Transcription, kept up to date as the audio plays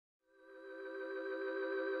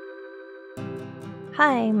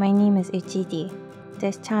Hi, my name is Uchidi.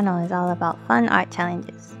 This channel is all about fun art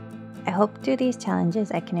challenges. I hope through these challenges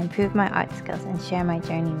I can improve my art skills and share my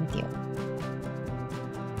journey with you.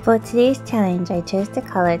 For today's challenge, I chose to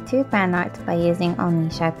color 2 fan arts by using only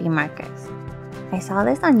Sharpie markers. I saw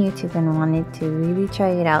this on YouTube and wanted to really try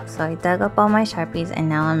it out, so I dug up all my Sharpies and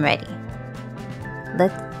now I'm ready.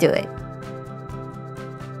 Let's do it!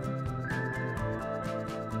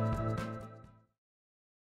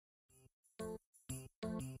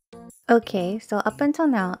 Okay, so up until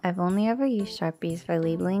now, I've only ever used Sharpies for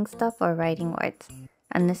labeling stuff or writing words,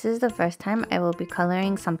 and this is the first time I will be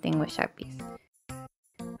coloring something with Sharpies.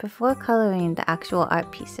 Before coloring the actual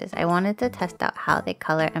art pieces, I wanted to test out how they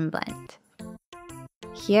color and blend.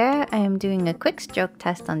 Here, I am doing a quick stroke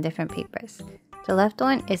test on different papers. The left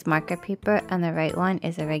one is marker paper and the right one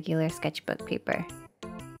is a regular sketchbook paper.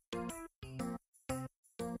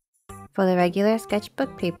 For the regular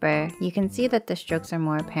sketchbook paper, you can see that the strokes are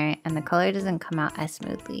more apparent and the color doesn't come out as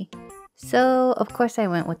smoothly. So, of course I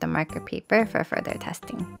went with the marker paper for further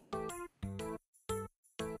testing.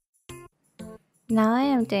 Now I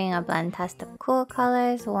am doing a blend test of cool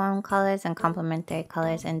colors, warm colors, and complementary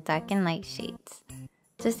colors in dark and light shades.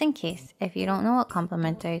 Just in case, if you don't know what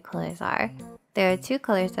complementary colors are, there are 2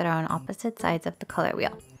 colors that are on opposite sides of the color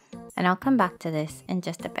wheel, and I'll come back to this in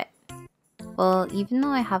just a bit. Well, even though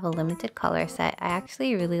I have a limited color set, I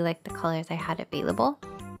actually really like the colors I had available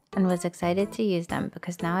and was excited to use them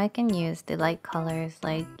because now I can use the light colors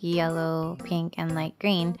like yellow, pink, and light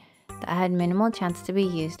green that had minimal chance to be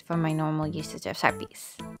used for my normal usage of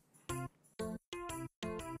Sharpies.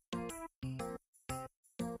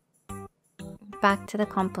 Back to the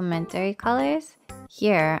complementary colors.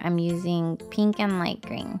 Here, I'm using pink and light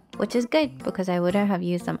green, which is good because I wouldn't have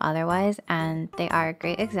used them otherwise, and they are a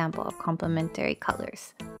great example of complementary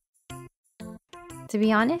colors. To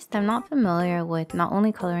be honest, I'm not familiar with not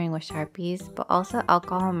only coloring with Sharpies, but also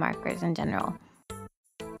alcohol markers in general.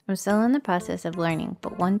 I'm still in the process of learning,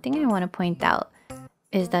 but one thing I want to point out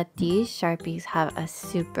is that these Sharpies have a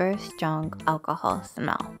super strong alcohol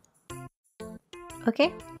smell.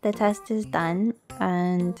 Okay, the test is done,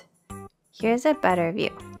 and here's a better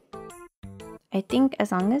view. I think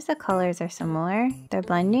as long as the colors are similar, their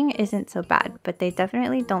blending isn't so bad, but they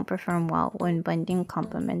definitely don't perform well when blending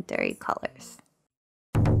complementary colors.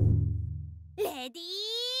 Ready,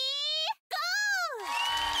 go!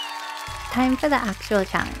 Time for the actual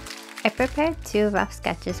challenge. I prepared 2 rough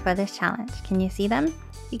sketches for this challenge. Can you see them?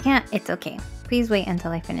 If you can't, it's okay. Please wait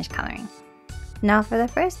until I finish coloring. Now for the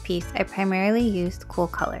first piece, I primarily used cool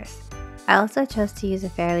colors. I also chose to use a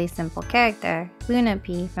fairly simple character, Luna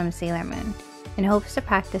P from Sailor Moon, in hopes to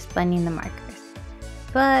practice blending the markers.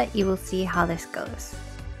 But you will see how this goes.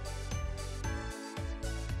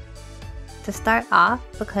 To start off,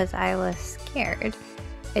 because I was scared,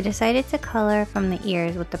 I decided to color from the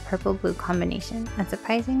ears with the purple-blue combination, and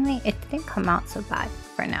surprisingly, it didn't come out so bad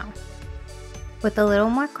for now. With a little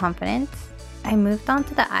more confidence, I moved on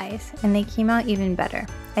to the eyes, and they came out even better.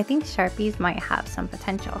 I think Sharpies might have some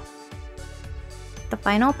potential. The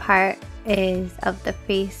final part is of the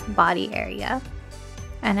face body area,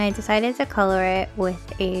 and I decided to color it with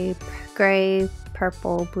a gray,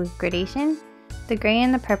 purple, blue gradation. The gray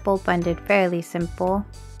and the purple blended fairly simple,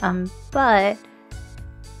 but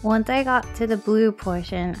once I got to the blue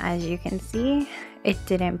portion, as you can see, it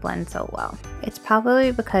didn't blend so well. It's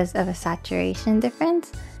probably because of a saturation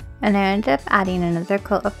difference, and I ended up adding another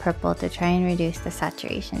coat of purple to try and reduce the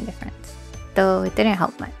saturation difference, though it didn't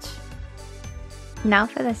help much. Now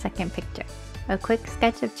for the second picture, a quick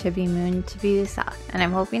sketch of Chibi Moon Chibi Usa, and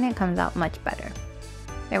I'm hoping it comes out much better.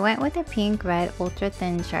 I went with a pink red ultra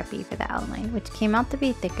thin Sharpie for the outline, which came out to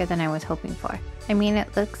be thicker than I was hoping for. I mean,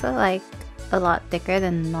 it looks like a lot thicker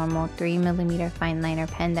than the normal 3mm fine liner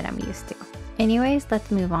pen that I'm used to. Anyways,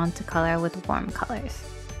 let's move on to color with warm colors.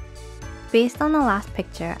 Based on the last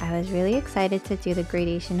picture, I was really excited to do the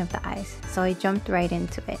gradation of the eyes, so I jumped right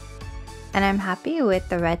into it. And I'm happy with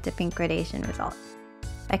the red to pink gradation result.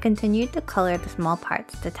 I continued to color the small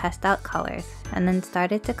parts to test out colors, and then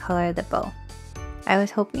started to color the bow. I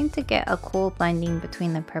was hoping to get a cool blending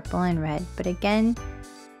between the purple and red, but again,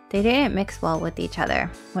 they didn't mix well with each other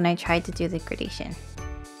when I tried to do the gradation.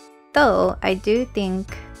 Though, I do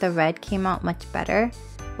think the red came out much better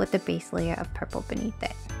with the base layer of purple beneath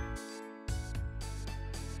it.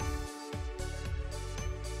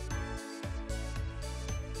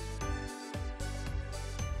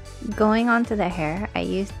 Going on to the hair, I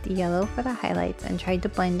used the yellow for the highlights and tried to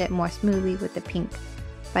blend it more smoothly with the pink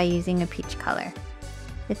by using a peach color.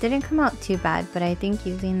 It didn't come out too bad, but I think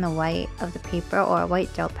using the white of the paper or a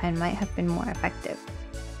white gel pen might have been more effective.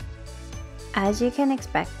 As you can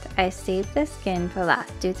expect, I saved the skin for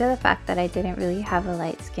last due to the fact that I didn't really have a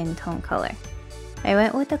light skin tone color. I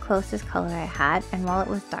went with the closest color I had, and while it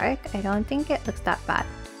was dark, I don't think it looks that bad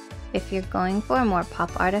if you're going for a more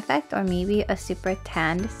pop art effect or maybe a super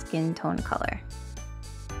tanned skin tone color.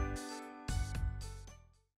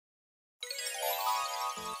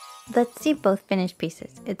 Let's see both finished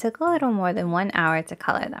pieces. It took a little more than 1 hour to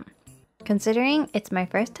color them. Considering it's my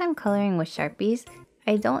first time coloring with Sharpies,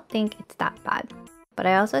 I don't think it's that bad. But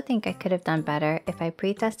I also think I could have done better if I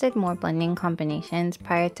pre-tested more blending combinations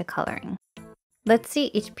prior to coloring. Let's see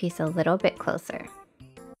each piece a little bit closer.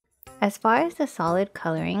 As far as the solid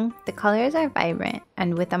coloring, the colors are vibrant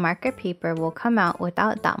and with a marker paper will come out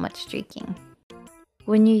without that much streaking.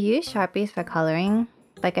 When you use Sharpies for coloring,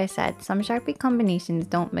 like I said, some Sharpie combinations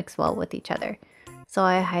don't mix well with each other, so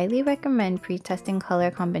I highly recommend pre-testing color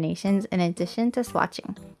combinations in addition to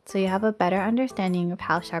swatching, so you have a better understanding of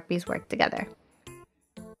how Sharpies work together.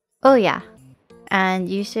 Oh yeah, and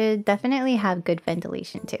you should definitely have good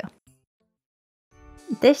ventilation too.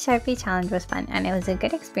 This Sharpie challenge was fun and it was a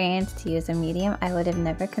good experience to use a medium I would have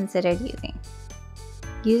never considered using.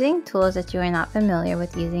 Using tools that you are not familiar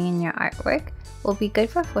with using in your artwork will be good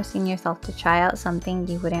for forcing yourself to try out something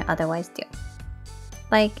you wouldn't otherwise do.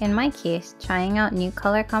 Like in my case, trying out new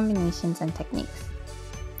color combinations and techniques.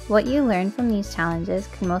 What you learn from these challenges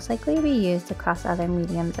can most likely be used across other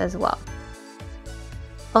mediums as well.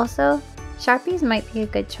 Also, Sharpies might be a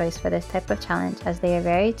good choice for this type of challenge as they are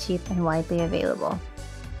very cheap and widely available.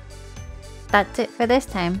 That's it for this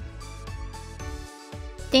time.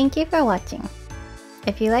 Thank you for watching.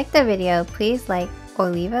 If you liked the video, please like or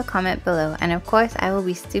leave a comment below, and of course I will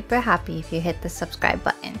be super happy if you hit the subscribe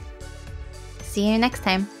button. See you next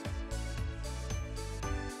time.